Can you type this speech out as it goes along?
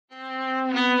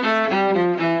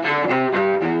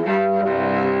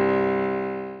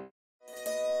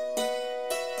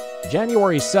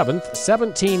January 7th,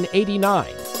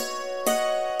 1789.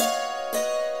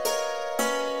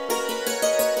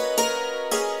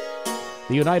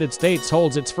 The United States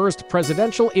holds its first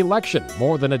presidential election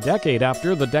more than a decade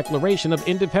after the Declaration of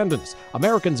Independence.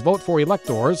 Americans vote for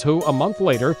electors who, a month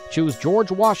later, choose George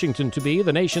Washington to be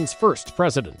the nation's first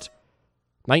president.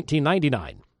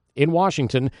 1999. In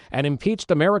Washington, an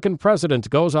impeached American president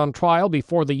goes on trial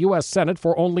before the U.S. Senate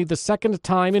for only the second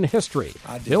time in history.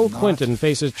 Bill Clinton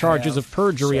faces charges of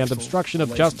perjury and obstruction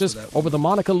of justice over the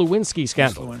Monica Lewinsky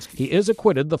scandal. He is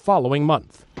acquitted the following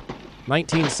month.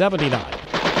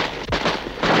 1979.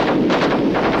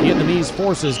 Vietnamese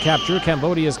forces capture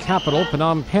Cambodia's capital,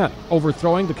 Phnom Penh,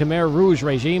 overthrowing the Khmer Rouge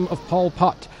regime of Pol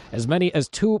Pot. As many as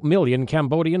 2 million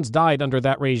Cambodians died under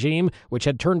that regime, which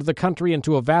had turned the country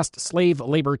into a vast slave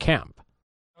labor camp.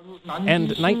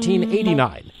 And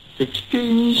 1989.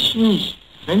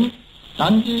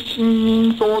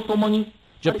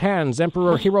 Japan's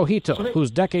Emperor Hirohito,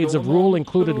 whose decades of rule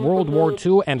included World War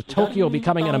II and Tokyo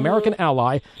becoming an American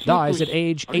ally, dies at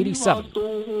age 87.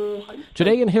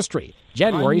 Today in history,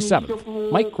 January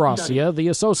 7th. Mike Gracia, The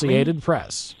Associated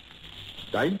Press.